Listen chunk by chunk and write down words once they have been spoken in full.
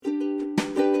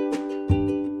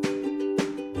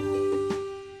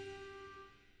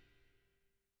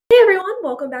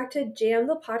welcome back to Jam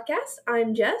the Podcast.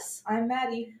 I'm Jess. I'm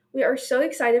Maddie. We are so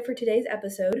excited for today's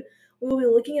episode. We will be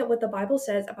looking at what the Bible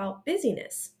says about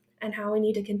busyness and how we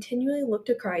need to continually look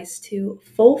to Christ to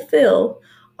fulfill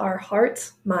our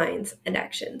hearts, minds, and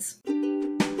actions.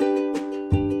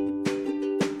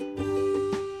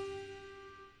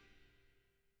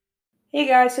 Hey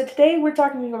guys, so today we're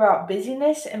talking about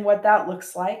busyness and what that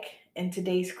looks like in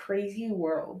today's crazy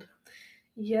world.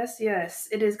 Yes,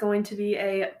 it is going to be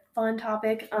a fun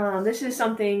topic. This is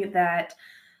something that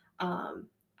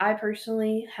I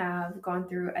personally have gone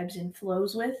through ebbs and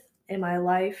flows with in my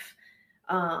life.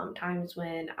 Times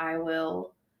when I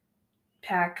will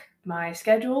pack my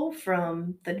schedule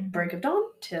from the break of dawn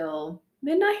till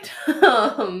midnight.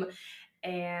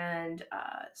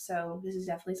 So this is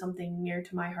definitely something near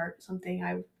to my heart, something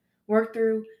I've worked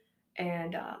through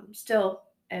and still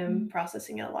am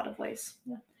processing in a lot of ways.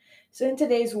 Yeah. So in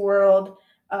today's world,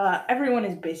 everyone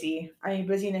is busy. I mean,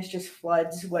 busyness just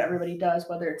floods what everybody does,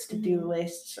 whether it's to-do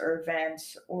lists or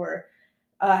events or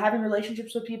having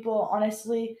relationships with people.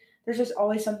 Honestly, there's just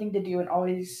always something to do and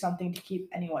always something to keep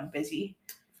anyone busy.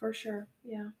 For sure,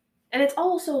 yeah. And it's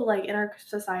also like in our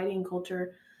society and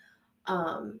culture,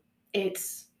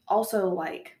 it's also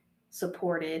like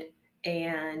supported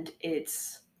and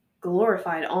it's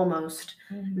glorified almost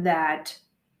that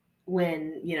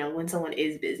when someone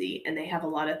is busy and they have a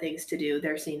lot of things to do,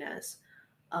 they're seen as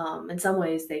in some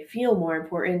ways they feel more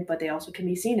important, but they also can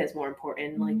be seen as more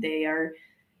important. Like they are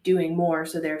doing more,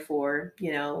 so therefore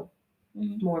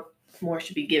more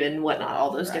should be given, whatnot,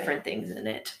 all those different things in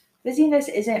it. Busyness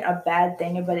isn't a bad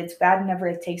thing, but it's bad whenever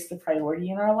it takes the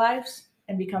priority in our lives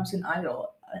and becomes an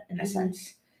idol in a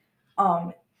sense.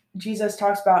 Jesus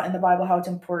talks about in the Bible how it's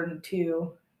important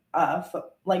to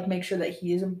make sure that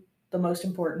he is the most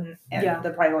important and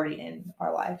the priority in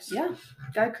our lives. Yeah.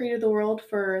 God created the world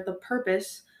for the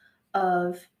purpose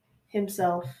of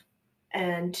himself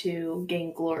and to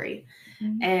gain glory.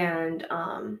 And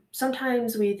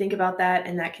sometimes we think about that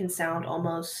and that can sound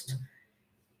almost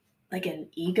like an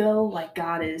ego, like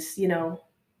God is, he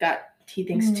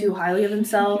thinks too highly of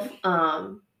himself.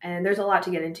 And there's a lot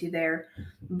to get into there,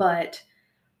 but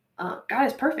God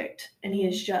is perfect and he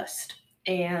is just,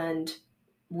 and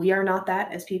we are not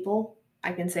that as people.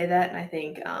 I can say that. And I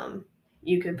think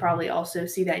you could probably also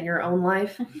see that in your own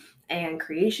life. And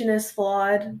creation is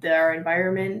flawed. Our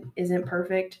environment isn't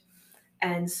perfect.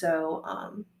 And so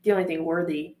the only thing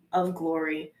worthy of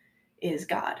glory is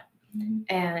God.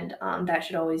 And that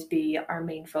should always be our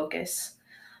main focus.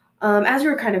 As we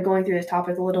were kind of going through this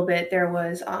topic a little bit, there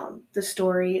was the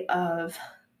story of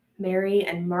Mary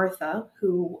and Martha,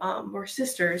 who were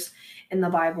sisters in the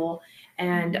Bible,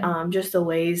 and just the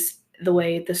way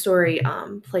the story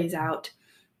plays out,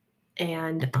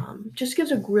 and just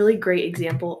gives a really great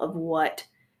example of what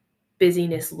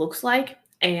busyness looks like,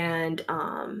 and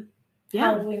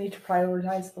how we need to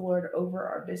prioritize the Lord over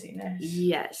our busyness.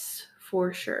 Yes,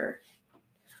 for sure.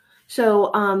 So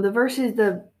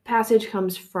the passage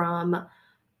comes from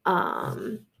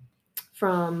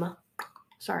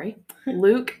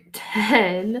Luke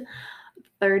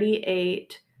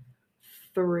 10:38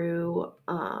 through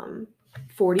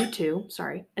 42.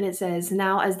 And it says,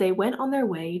 "Now as they went on their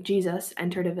way, Jesus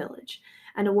entered a village,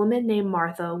 and a woman named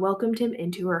Martha welcomed him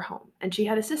into her home. And she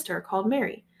had a sister called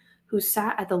Mary, who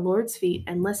sat at the Lord's feet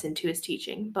and listened to his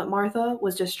teaching. But Martha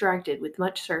was distracted with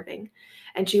much serving.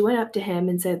 And she went up to him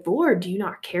and said, 'Lord, do you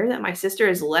not care that my sister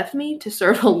has left me to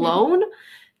serve alone?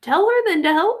 Tell her then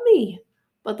to help me.'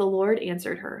 But the Lord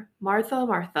answered her, 'Martha,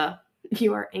 Martha,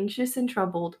 you are anxious and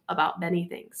troubled about many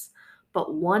things,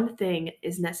 but one thing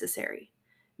is necessary.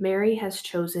 Mary has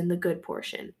chosen the good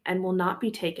portion and will not be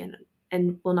taken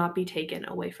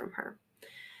away from her.'"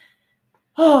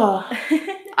 Oh,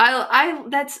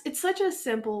 it's such a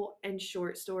simple and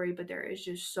short story, but there is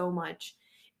just so much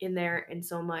in there and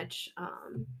so much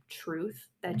truth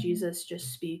that Jesus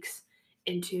just speaks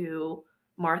into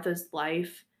Martha's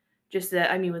life. Just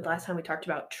that, with last time we talked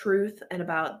about truth and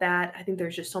about that, I think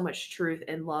there's just so much truth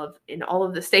and love in all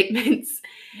of the statements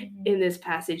in this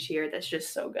passage here. That's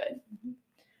just so good.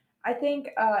 I think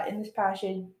in this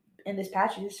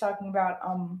passage, it's talking about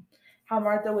how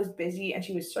Martha was busy and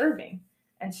she was serving.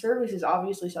 And service is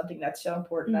obviously something that's so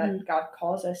important that God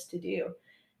calls us to do.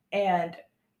 And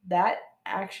that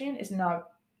action is not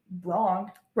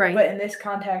wrong. Right. But in this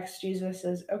context, Jesus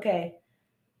says, okay,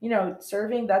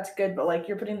 serving, that's good, but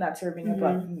you're putting that serving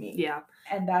above me. Yeah.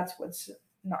 And that's what's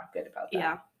not good about that.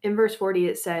 Yeah. In verse 40,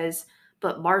 it says,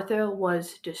 "But Martha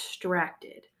was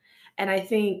distracted." And I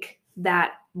think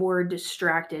that word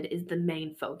distracted is the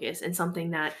main focus and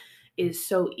something that is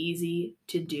so easy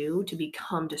to do, to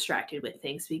become distracted with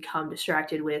things, to become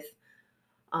distracted with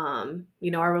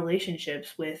our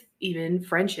relationships, with even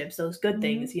friendships, those good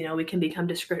things. We can become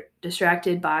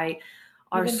distracted by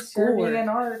our even serving schoolwork. in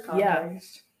our Yeah.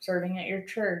 context, serving at your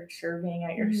church, serving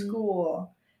at your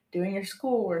school, doing your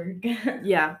schoolwork.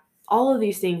 Yeah. All of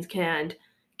these things can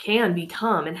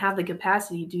become and have the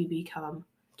capacity to become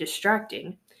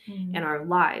distracting in our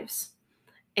lives.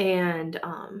 And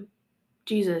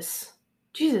Jesus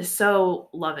is so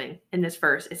loving in this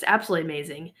verse. It's absolutely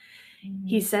amazing.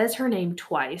 He says her name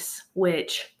twice,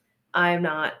 which I'm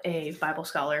not a Bible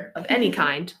scholar of any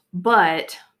kind,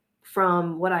 but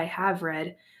from what I have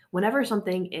read, whenever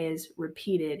something is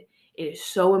repeated, it is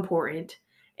so important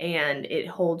and it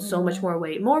holds so much more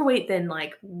weight than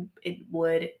like it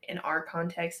would in our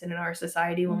context and in our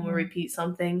society when we repeat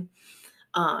something.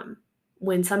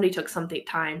 When somebody took something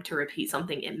time to repeat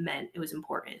something, it meant it was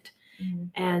important.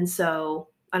 And so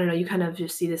I don't know, you kind of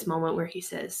just see this moment where he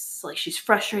says, like, she's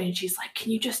frustrated and she's like,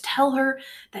 can you just tell her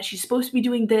that she's supposed to be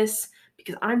doing this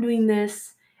because I'm doing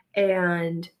this?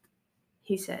 And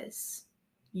he says,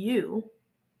 you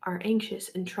are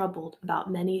anxious and troubled about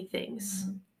many things,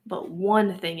 but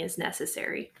one thing is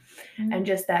necessary. And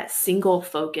just that single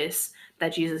focus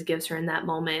that Jesus gives her in that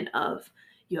moment of,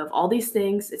 you have all these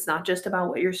things. It's not just about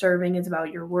what you're serving. It's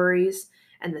about your worries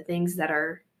and the things that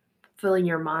are filling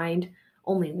your mind.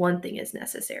 Only one thing is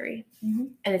necessary,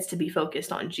 and it's to be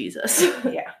focused on Jesus.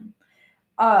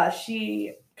 Yeah.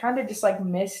 She kind of just like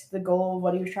missed the goal of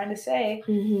what he was trying to say,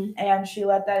 and she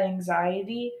let that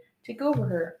anxiety take over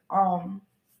her.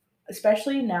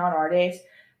 Especially now in our days,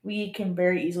 we can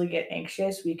very easily get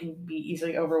anxious. We can be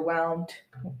easily overwhelmed.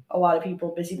 A lot of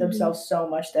people busy themselves so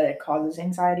much that it causes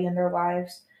anxiety in their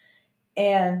lives,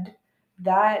 and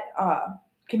that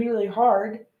can be really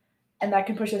hard. And that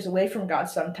can push us away from God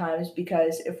sometimes,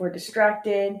 because if we're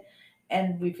distracted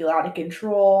and we feel out of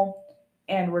control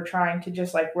and we're trying to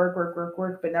just like work,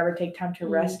 but never take time to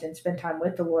rest and spend time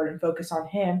with the Lord and focus on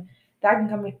Him,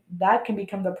 that can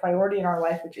become the priority in our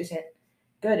life, which isn't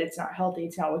good. It's not healthy.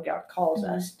 It's not what God calls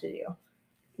us to do.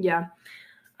 Yeah.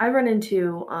 I run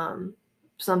into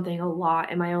something a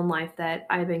lot in my own life that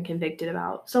I've been convicted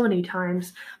about so many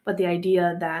times, but the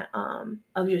idea that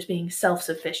of just being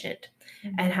self-sufficient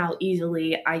and how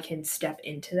easily I can step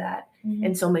into that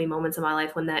in so many moments of my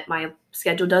life when that my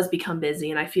schedule does become busy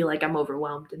and I feel like I'm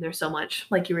overwhelmed and there's so much,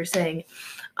 like you were saying,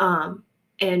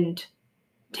 and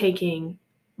taking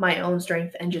my own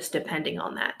strength and just depending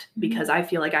on that because I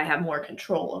feel like I have more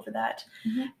control over that.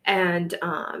 And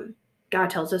God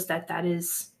tells us that that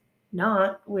is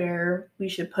not where we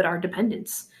should put our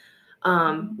dependence.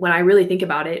 When I really think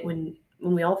about it, when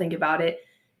we all think about it,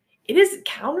 it is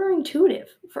counterintuitive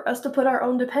for us to put our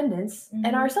own dependence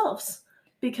in ourselves,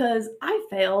 because I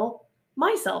fail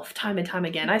myself time and time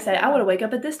again. I say, I want to wake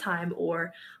up at this time,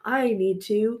 or I need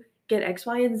to get X,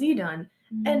 Y, and Z done.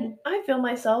 And I fail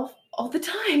myself all the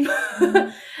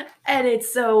time. And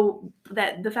it's so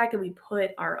that the fact that we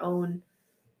put our own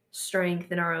strength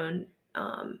and our own,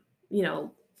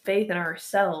 faith in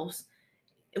ourselves,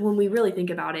 when we really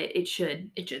think about it, it should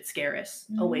scare us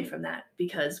away from that,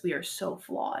 because we are so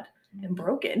flawed and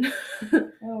broken.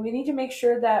 We need to make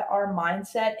sure that our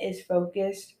mindset is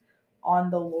focused on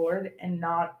the Lord and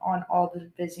not on all the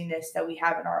busyness that we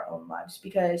have in our own lives,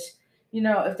 because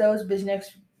if those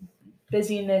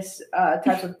busyness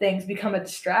types of things become a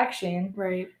distraction,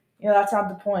 right? That's not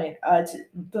the point. It's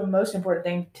the most important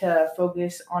thing to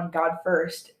focus on God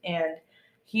first, and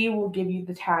He will give you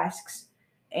the tasks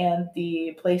and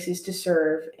the places to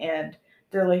serve and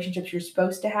the relationships you're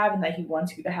supposed to have and that He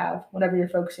wants you to have whenever you're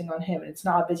focusing on Him. And it's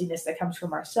not a busyness that comes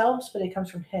from ourselves, but it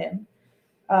comes from Him.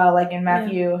 Like in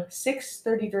Matthew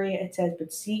 6:33, it says,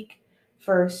 "But seek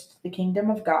first the kingdom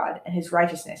of God and His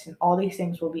righteousness, and all these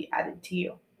things will be added to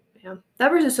you." Yeah, that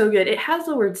verse is so good. It has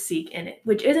the word seek in it,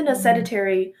 which isn't a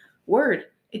sedentary word.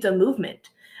 It's a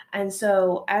movement. And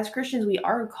so as Christians, we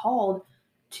are called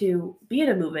to be in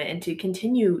a movement and to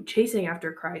continue chasing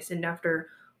after Christ and after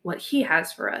what He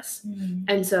has for us.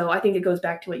 And so I think it goes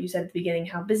back to what you said at the beginning,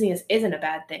 how busyness isn't a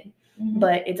bad thing,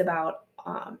 but it's about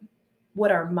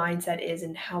what our mindset is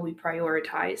and how we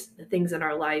prioritize the things in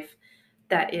our life.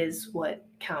 That is what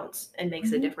counts and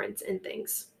makes a difference in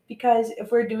things. Because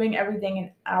if we're doing everything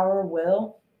in our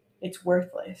will, it's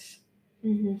worthless.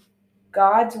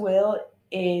 God's will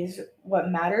is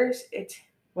what matters. It's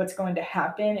what's going to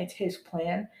happen. It's His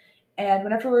plan. And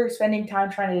whenever we're spending time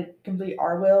trying to complete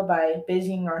our will by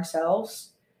busying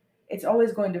ourselves, it's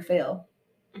always going to fail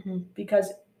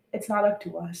because it's not up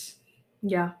to us.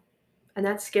 Yeah. And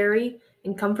that's scary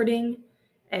and comforting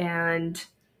and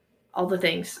all the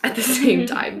things at the same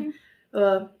time.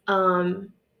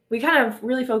 We kind of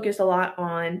really focused a lot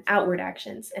on outward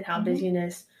actions and how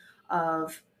busyness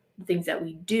of the things that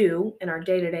we do in our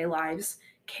day-to-day lives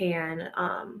can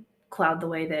cloud the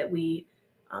way that we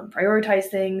prioritize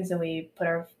things, and we put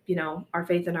our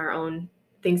faith in our own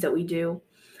things that we do.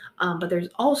 But there's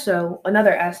also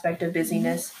another aspect of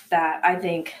busyness that I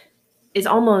think is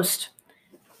almost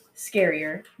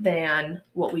scarier than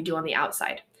what we do on the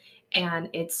outside, and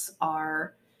it's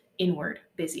our inward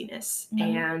busyness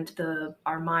and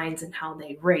our minds and how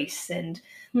they race, and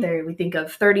there we think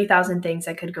of 30,000 things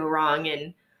that could go wrong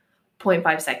in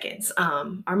 0.5 seconds.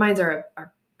 Our minds are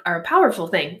a powerful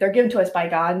thing. They're given to us by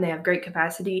God, and they have great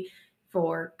capacity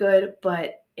for good,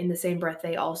 but in the same breath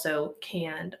they also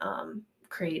can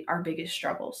create our biggest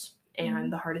struggles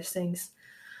and the hardest things.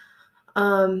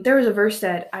 There was a verse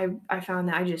that I found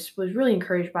that I just was really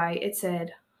encouraged by. It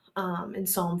said in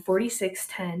Psalm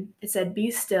 46:10, it said, "Be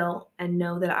still and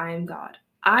know that I am God.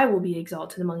 I will be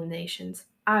exalted among the nations.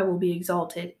 I will be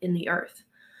exalted in the earth.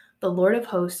 The Lord of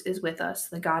hosts is with us.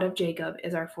 The God of Jacob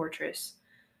is our fortress."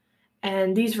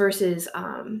 And these verses,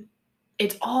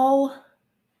 it's all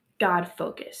God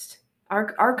focused.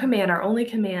 Our command, our only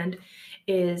command,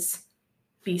 is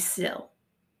be still.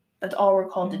 That's all we're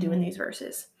called to do in these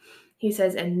verses. He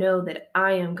says, "And know that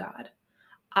I am God.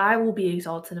 I will be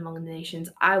exalted among the nations.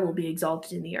 I will be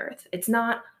exalted in the earth." It's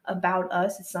not about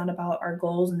us. It's not about our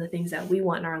goals and the things that we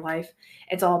want in our life.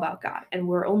 It's all about God. And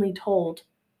we're only told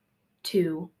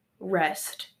to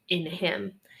rest in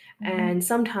Him. And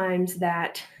sometimes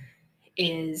that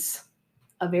is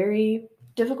a very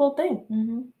difficult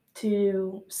thing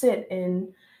to sit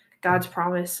in God's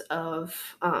promise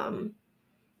of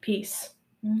peace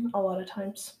a lot of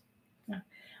times.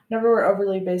 Whenever we're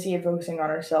overly busy and focusing on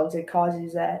ourselves, it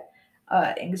causes that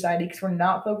anxiety because we're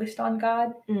not focused on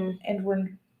God and we're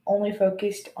only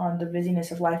focused on the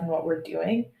busyness of life and what we're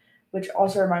doing, which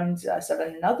also reminds us of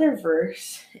another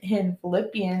verse in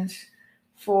Philippians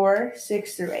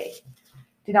 4:6-8.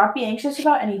 "Do not be anxious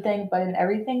about anything, but in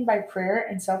everything by prayer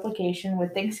and supplication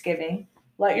with thanksgiving,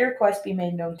 let your requests be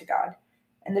made known to God.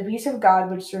 And the peace of God,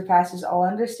 which surpasses all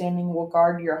understanding, will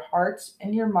guard your hearts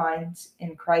and your minds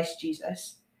in Christ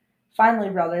Jesus. Finally,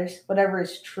 brothers, whatever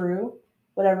is true,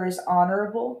 whatever is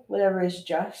honorable, whatever is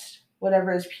just,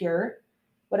 whatever is pure,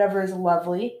 whatever is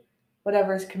lovely,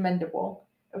 whatever is commendable,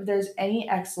 if there is any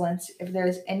excellence, if there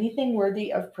is anything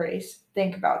worthy of praise,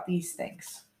 think about these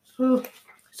things." Ooh,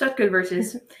 such good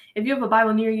verses. If you have a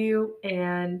Bible near you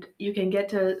and you can get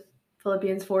to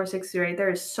Philippians 4:6-8, there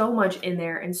is so much in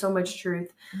there and so much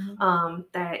truth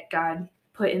that God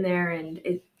put in there, and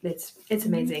it's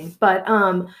amazing. But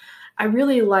I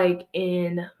really like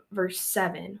in verse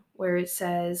 7 where it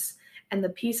says, "And the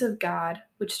peace of God,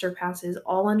 which surpasses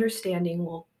all understanding,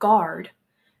 will guard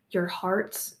your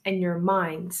hearts and your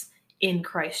minds in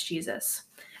Christ Jesus."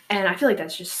 And I feel like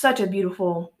that's just such a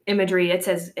beautiful imagery. It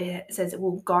says it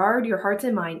will guard your hearts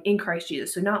and mind in Christ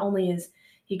Jesus. So not only is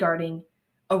He guarding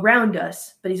around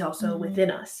us, but He's also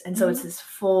within us. And so it's this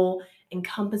full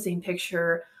encompassing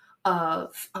picture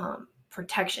of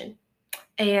protection.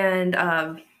 And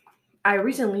I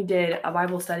recently did a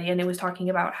Bible study, and it was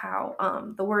talking about how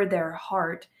the word there,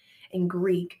 heart, in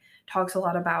Greek, talks a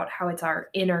lot about how it's our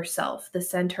inner self, the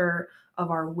center of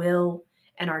our will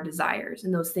and our desires,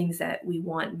 and those things that we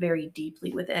want very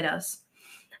deeply within us.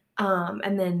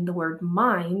 And then the word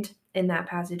mind in that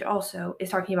passage also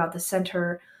is talking about the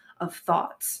center of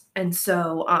thoughts. And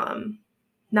so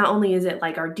not only is it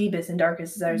like our deepest and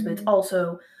darkest desires, but it's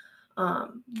also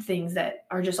things that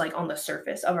are just like on the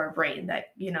surface of our brain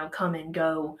that, come and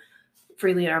go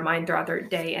freely in our mind throughout the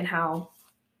day, and how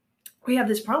we have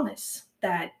this promise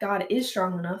that God is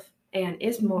strong enough and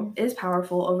is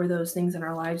powerful over those things in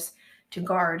our lives to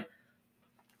guard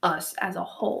us as a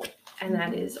whole. And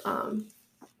that is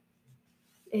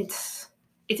it's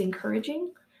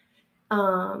encouraging,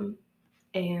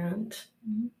 and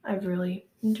I've really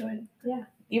enjoyed it. Yeah.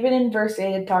 Even in verse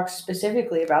 8, it talks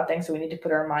specifically about things that we need to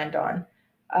put our mind on.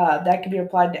 That can be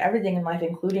applied to everything in life,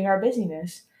 including our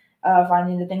busyness.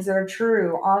 Finding the things that are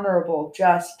true, honorable,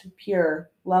 just,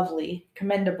 pure, lovely,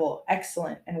 commendable,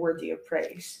 excellent, and worthy of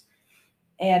praise.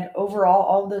 And overall,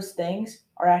 all of those things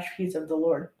are attributes of the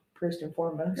Lord, first and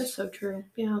foremost. That's so true.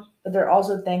 Yeah. But they're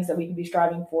also things that we can be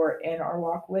striving for in our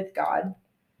walk with God.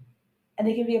 And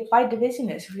they can be applied to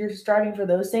busyness. If you're striving for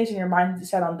those things and your mind is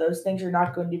set on those things, you're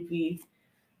not going to be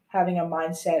having a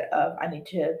mindset of, I need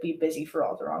to be busy for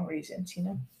all the wrong reasons,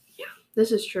 Yeah,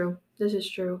 this is true.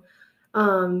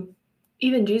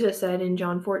 Even Jesus said in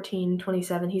John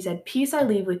 14:27, He said, "Peace I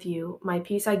leave with you, my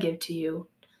peace I give to you.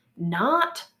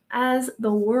 Not as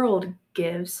the world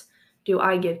gives, do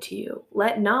I give to you.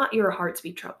 Let not your hearts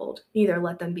be troubled, neither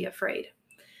let them be afraid.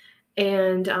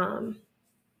 And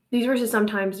these verses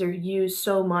sometimes they're used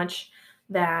so much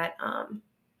that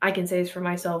I can say this for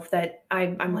myself that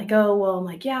I'm like, oh, well, I'm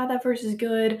like, yeah, that verse is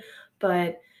good,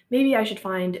 but maybe I should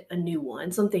find a new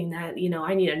one, something that,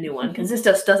 I need a new one because this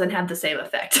just doesn't have the same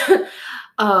effect.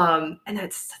 And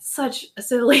that's such a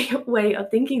silly way of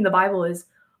thinking. The Bible is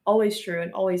always true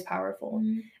and always powerful.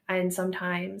 Mm-hmm. And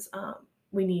sometimes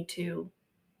we need to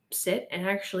sit and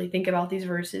actually think about these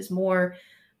verses more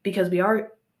because we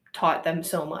are taught them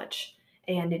so much,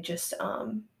 and it just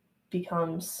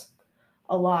becomes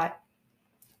a lot.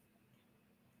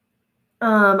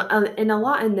 And a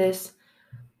lot in this,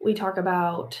 we talk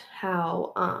about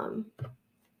how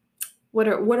what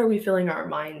are we filling our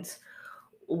minds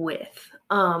with.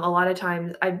 A lot of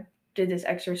times, I did this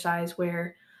exercise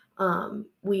where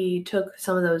we took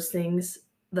some of those things,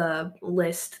 the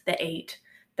list, the 8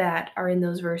 that are in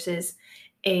those verses,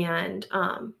 and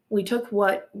we took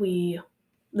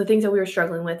the things that we were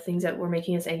struggling with, things that were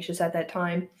making us anxious at that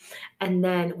time, and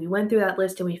then we went through that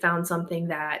list and we found something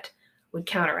that would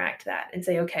counteract that and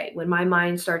say, okay, when my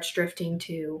mind starts drifting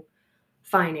to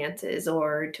finances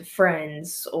or to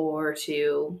friends or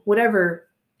to whatever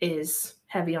is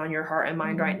heavy on your heart and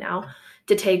mind right now,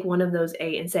 to take one of those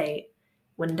 8 and say,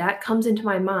 when that comes into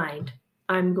my mind,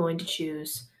 I'm going to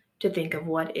choose to think of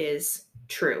what is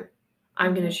true.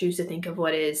 I'm going to choose to think of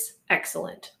what is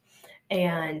excellent,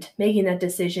 and making that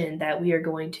decision that we are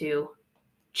going to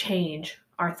change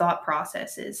our thought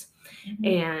processes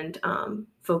and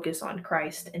focus on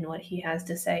Christ and what he has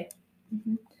to say.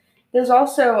 There's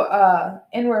also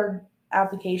inward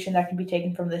application that can be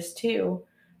taken from this too.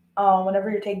 Whenever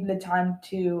you're taking the time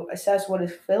to assess what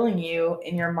is filling you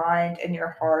in your mind, in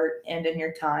your heart, and in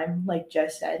your time, like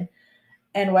Jess said,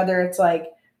 and whether it's like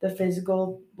the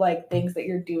physical like things that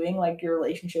you're doing, like your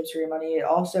relationships or your money, it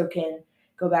also can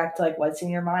go back to like what's in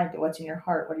your mind, what's in your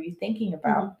heart, what are you thinking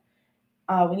about.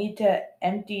 We need to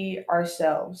empty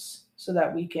ourselves so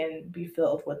that we can be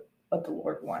filled with what the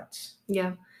Lord wants.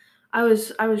 Yeah. I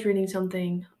was reading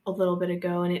something a little bit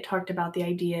ago, and it talked about the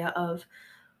idea of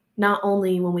not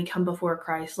only when we come before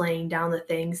Christ laying down the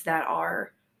things that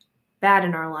are bad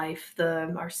in our life,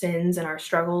 our sins and our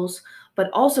struggles, but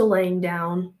also laying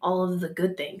down all of the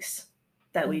good things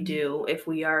that we do if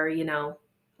we are,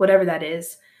 whatever that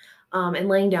is, and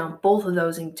laying down both of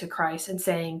those into Christ and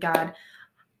saying, God,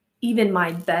 even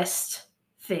my best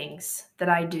things that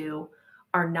I do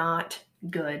are not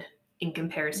good in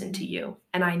comparison to you,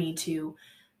 and I need to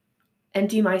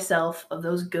empty myself of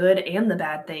those good and the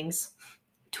bad things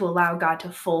to allow God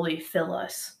to fully fill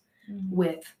us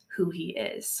with who he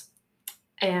is.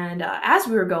 And as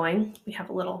we were going, we have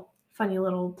a funny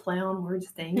little play on words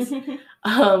things.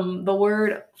 The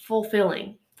word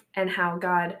fulfilling, and how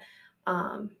God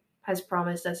has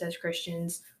promised us as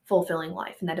Christians fulfilling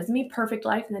life. And that doesn't mean perfect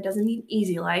life, and that doesn't mean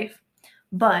easy life,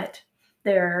 but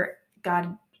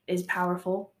God is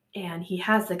powerful, and he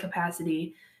has the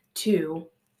capacity to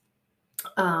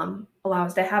allow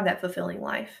us to have that fulfilling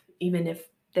life, even if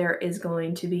there is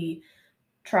going to be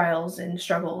trials and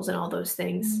struggles and all those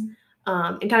things.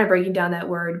 And kind of breaking down that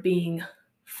word being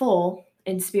full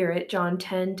in spirit, John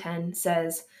 10:10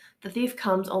 says, the thief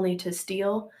comes only to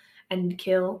steal and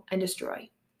kill and destroy.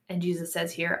 And Jesus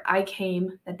says here, I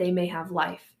came that they may have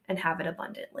life and have it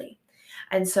abundantly.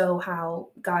 And so how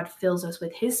God fills us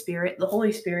with his spirit, the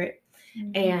Holy Spirit,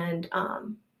 and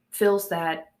fills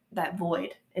that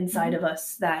void inside of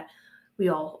us that we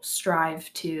all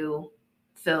strive to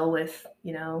fill with,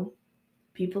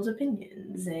 people's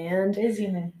opinions and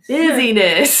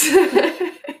busyness.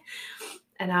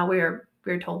 And how we're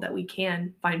told that we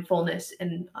can find fullness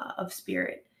of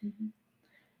spirit.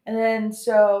 And then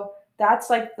so that's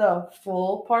like the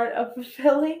full part of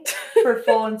fulfilling for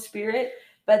full in spirit.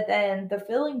 But then the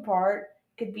filling part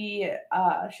could be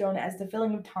shown as the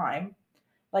filling of time.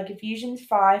 Like Ephesians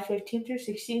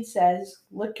 5:15-16 says,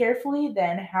 look carefully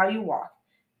then how you walk,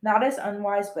 not as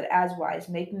unwise, but as wise,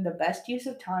 making the best use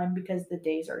of time because the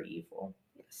days are evil.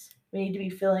 Yes. We need to be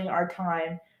filling our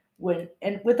time with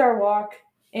our walk,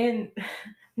 and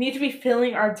we need to be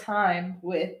filling our time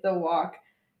with the walk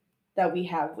that we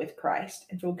have with Christ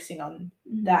and focusing on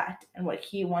that and what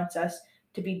he wants us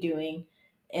to be doing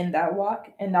in that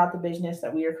walk, and not the business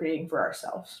that we are creating for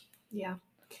ourselves. Yeah.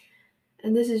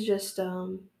 And this is just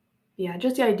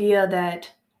just the idea that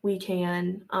we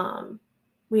can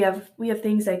we have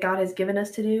things that God has given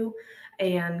us to do,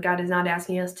 and God is not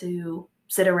asking us to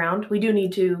sit around. We do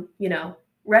need to,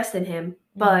 rest in him,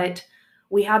 but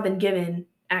we have been given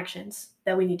actions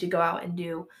that we need to go out and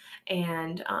do,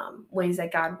 and ways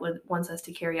that God wants us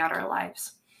to carry out our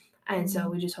lives. And so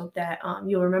we just hope that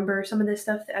you'll remember some of this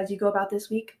stuff as you go about this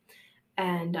week,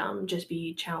 and just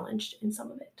be challenged in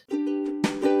some of it.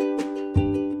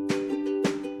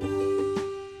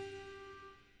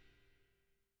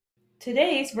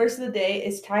 Today's verse of the day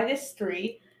is Titus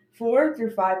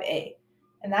 3:4-5a,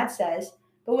 and that says,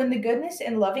 "But when the goodness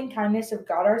and loving kindness of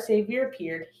God our Savior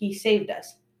appeared, he saved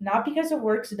us, not because of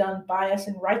works done by us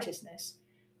in righteousness,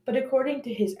 but according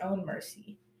to his own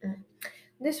mercy."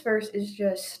 This verse is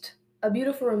just a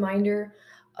beautiful reminder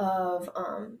of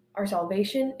our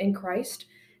salvation in Christ,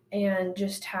 and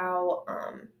just how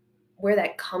where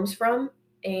that comes from,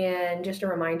 and just a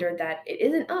reminder that it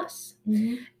isn't us.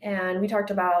 And we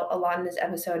talked about a lot in this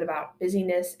episode about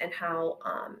busyness and how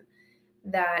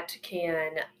that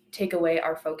can take away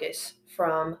our focus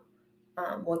from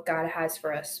what God has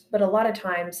for us. But a lot of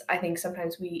times, I think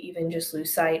sometimes we even just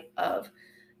lose sight of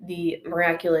the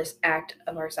miraculous act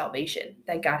of our salvation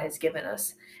that God has given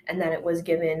us, and that it was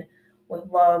given with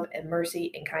love and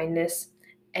mercy and kindness,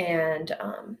 and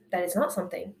that it's not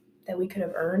something that we could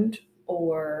have earned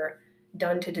or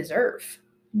done to deserve.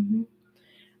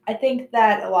 I think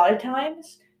that a lot of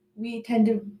times we tend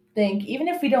to think, even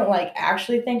if we don't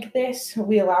actually think this,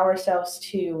 we allow ourselves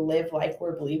to live like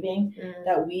we're believing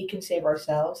that we can save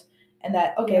ourselves, and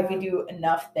that if we do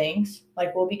enough things,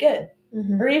 we'll be good.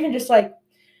 Or even just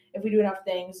if we do enough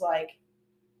things,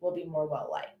 we'll be more well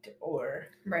liked, or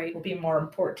we'll be more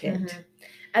important.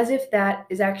 As if that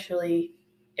is actually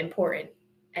important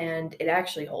and it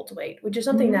actually holds weight, which is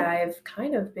something that I've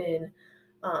kind of been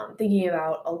thinking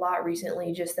about a lot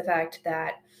recently. Just the fact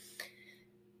that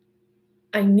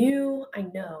I know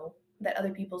that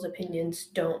other people's opinions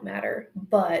don't matter,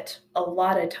 but a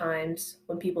lot of times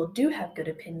when people do have good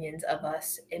opinions of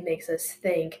us, it makes us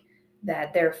think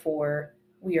that therefore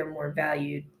we are more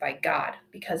valued by God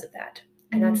because of that.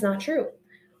 And that's not true.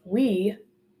 We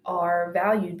are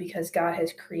valued because God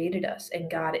has created us, and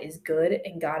God is good,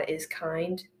 and God is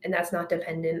kind, and that's not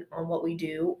dependent on what we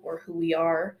do or who we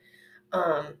are.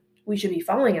 We should be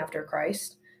following after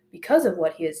Christ because of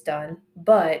what he has done,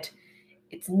 but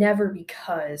it's never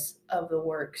because of the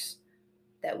works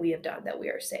that we have done that we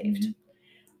are saved.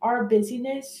 Our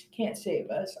busyness can't save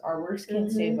us. Our works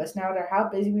can't save us. No matter how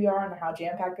busy we are and how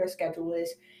jam-packed our schedule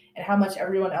is, and how much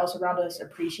everyone else around us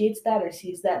appreciates that or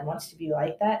sees that and wants to be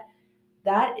like that,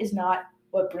 that is not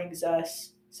what brings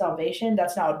us salvation.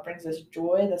 That's not what brings us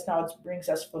joy. That's not what brings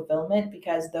us fulfillment,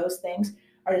 because those things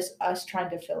are just us trying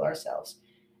to fill ourselves.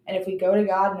 And if we go to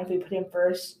God and if we put him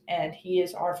first, and he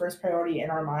is our first priority in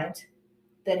our minds,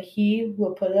 then he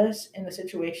will put us in the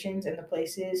situations and the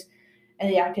places and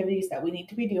the activities that we need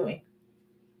to be doing.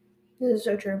 This is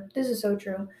so true. This is so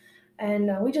true.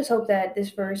 And we just hope that this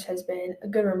verse has been a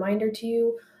good reminder to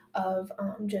you of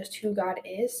just who God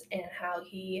is and how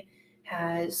he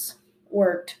has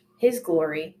worked his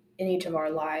glory in each of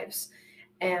our lives,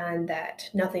 and that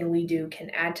nothing we do can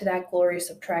add to that glory,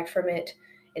 subtract from it.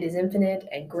 It is infinite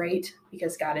and great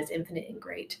because God is infinite and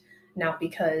great, not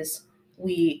because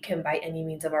we can by any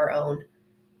means of our own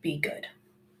be good.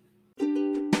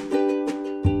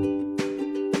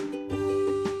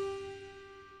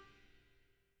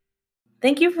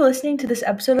 Thank you for listening to this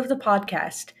episode of the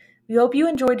podcast. We hope you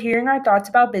enjoyed hearing our thoughts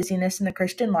about busyness in the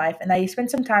Christian life, and that you spent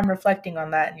some time reflecting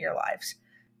on that in your lives.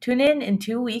 Tune in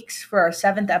 2 weeks for our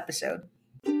 7th episode.